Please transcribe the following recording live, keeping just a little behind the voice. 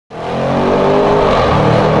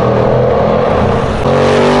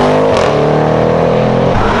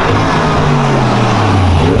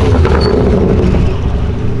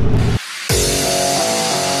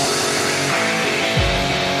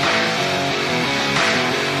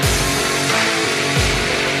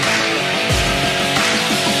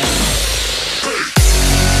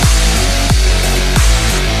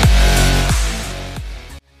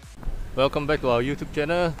Welcome back to our YouTube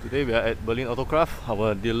channel. Today we are at Berlin Autocraft,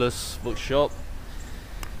 our dealer's workshop.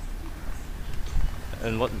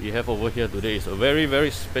 And what we have over here today is a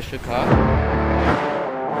very special car.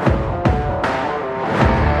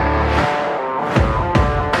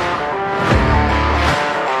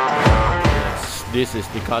 Yes, this is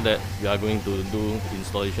the car that we are going to do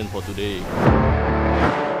installation for today.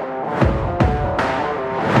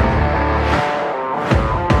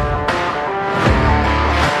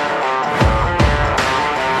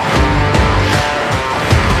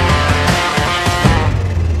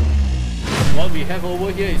 What we have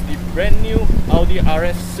over here is the brand new Audi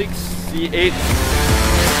RS6 C8.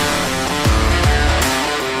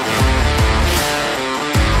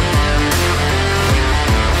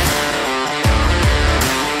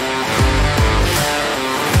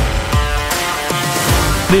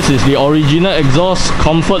 This is the original exhaust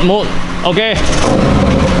comfort mode. Okay.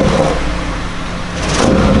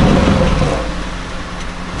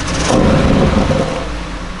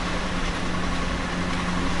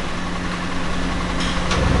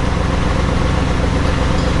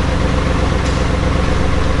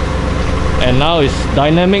 And now it's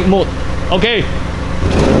dynamic mode. Okay.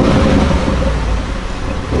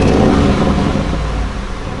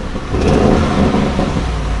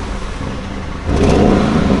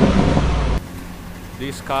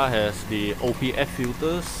 This car has the OPF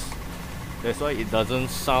filters. That's why it doesn't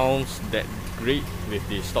sound that great with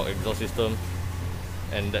the stock exhaust system.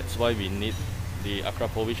 And that's why we need the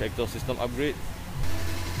Akrapovic exhaust system upgrade.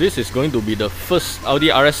 This is going to be the first Audi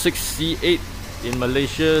RS6 C8 in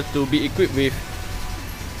Malaysia to be equipped with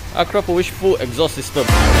Akrapovic full exhaust system.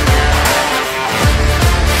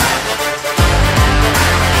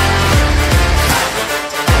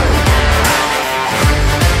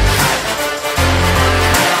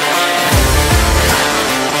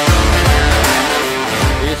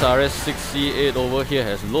 This RS6 C8 over here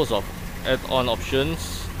has loads of add-on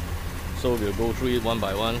options, so we'll go through it one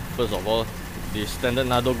by one. First of all, the standard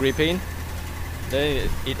Nado grey paint. Then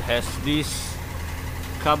it has this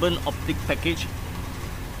carbon optic package,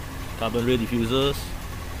 carbon rear diffusers,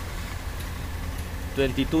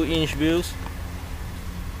 22-inch wheels,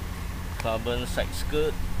 carbon side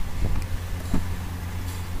skirt,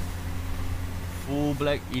 full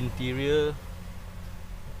black interior,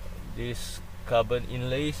 this carbon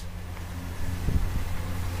inlays,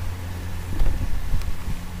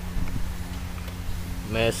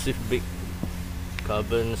 massive big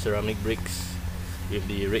carbon ceramic brakes with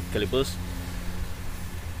the red calipers.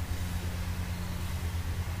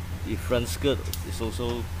 The front skirt is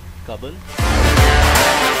also carbon.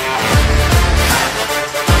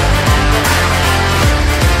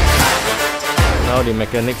 Now the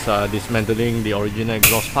mechanics are dismantling the original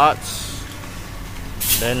exhaust parts.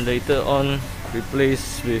 Then later on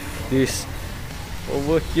replace with this.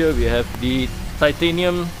 Over here we have the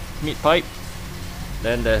titanium mid pipe.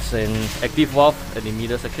 Then there's an active valve at the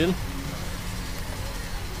middle section.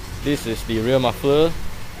 This is the rear muffler,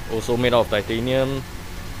 also made out of titanium.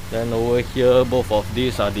 Then over here, both of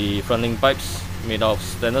these are the fronting pipes made out of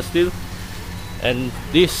stainless steel. And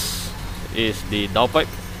this is the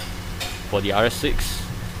downpipe for the RS6.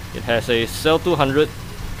 It has a Cell 200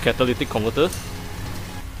 catalytic converter.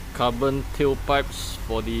 Carbon tailpipes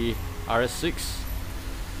for the RS6.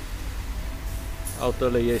 Outer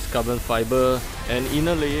layer is carbon fiber and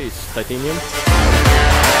inner layer is titanium.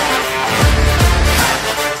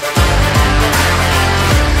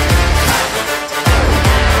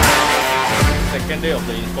 Second day of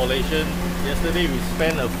the installation. Yesterday we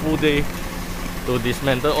spent a full day to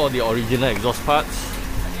dismantle all the original exhaust parts.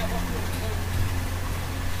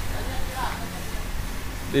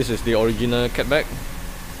 This is the original catback.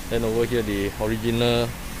 Then over here the original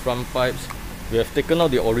front pipes. We have taken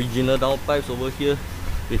out the original downpipes over here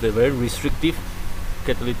with a very restrictive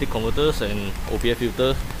catalytic converters and OPF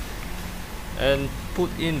filter, and put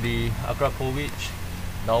in the Akrapovic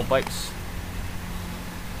downpipes.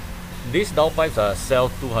 These downpipes are Cell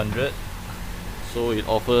 200, so it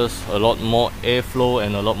offers a lot more airflow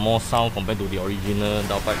and a lot more sound compared to the original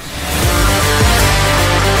downpipes.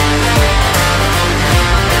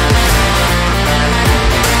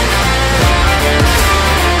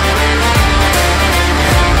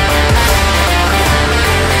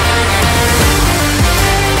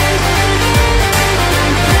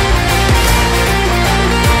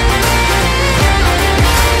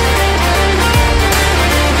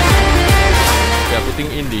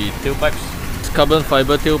 In the tailpipes, carbon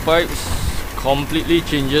fiber tailpipes completely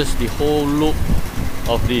changes the whole look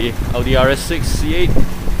of the Audi RS6 C8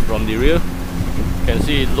 from the rear. You can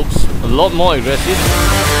see it looks a lot more aggressive.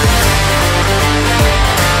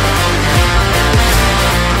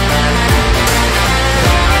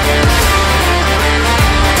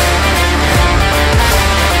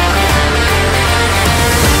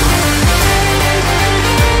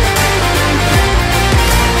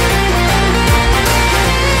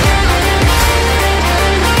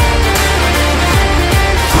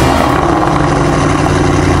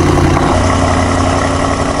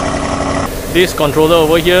 This controller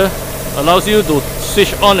over here allows you to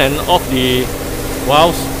switch on and off the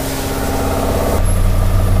valves.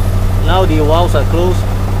 Now the valves are closed,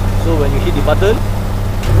 so when you hit the button,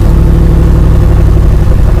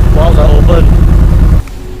 valves are open.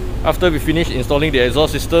 After we finish installing the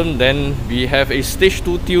exhaust system, then we have a stage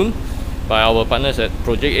 2 tune by our partners at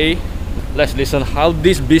Project A. Let's listen how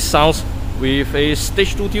this beast sounds with a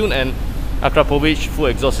stage 2 tune and Akrapovic full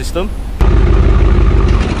exhaust system.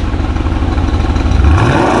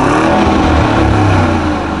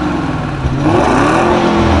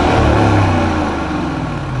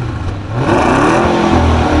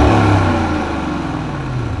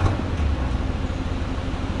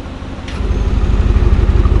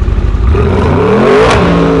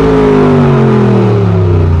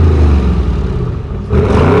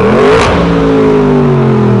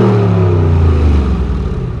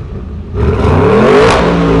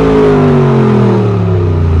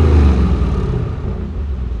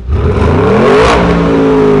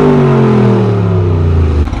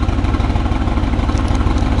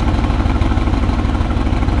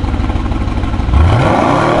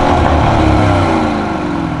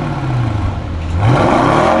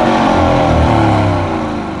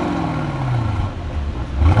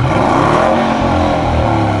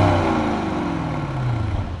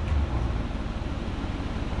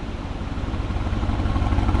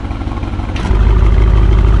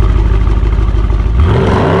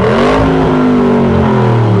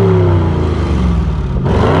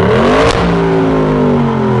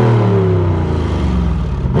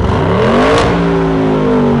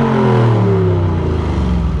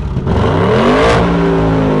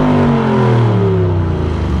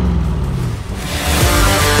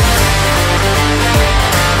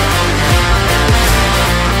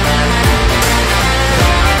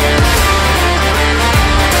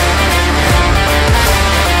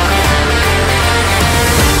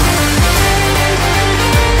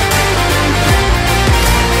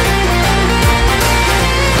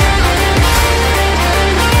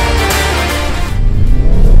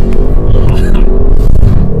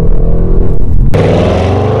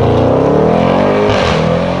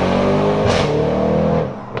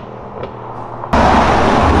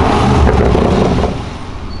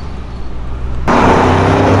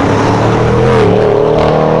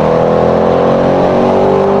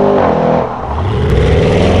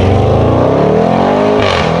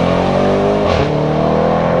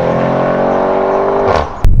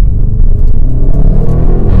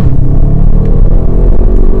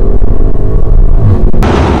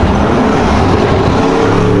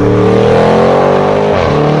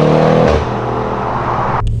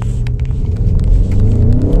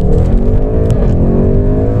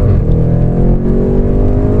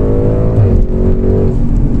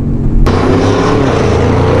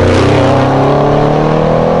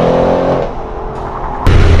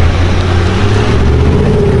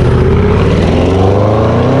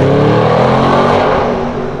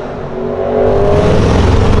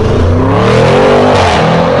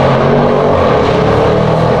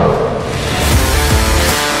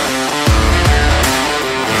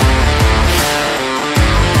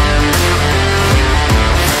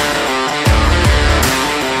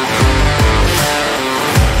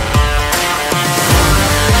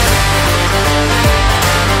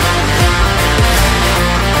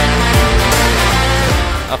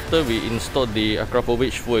 After we installed the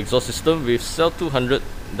Akrapovic full exhaust system with cell 200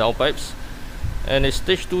 downpipes and a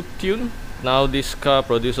stage 2 tune, now this car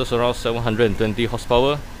produces around 720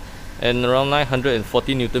 horsepower and around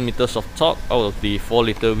 940 Newton meters of torque out of the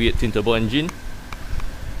 4-liter V8 twin turbo engine.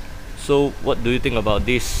 So what do you think about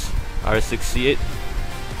this RS6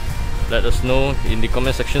 C8? Let us know in the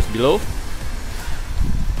comment sections below.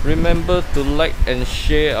 Remember to like and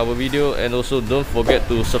share our video, and also don't forget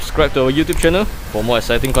to subscribe to our YouTube channel for more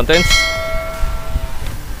exciting contents.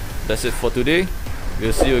 That's it for today.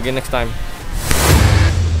 We'll see you again next time.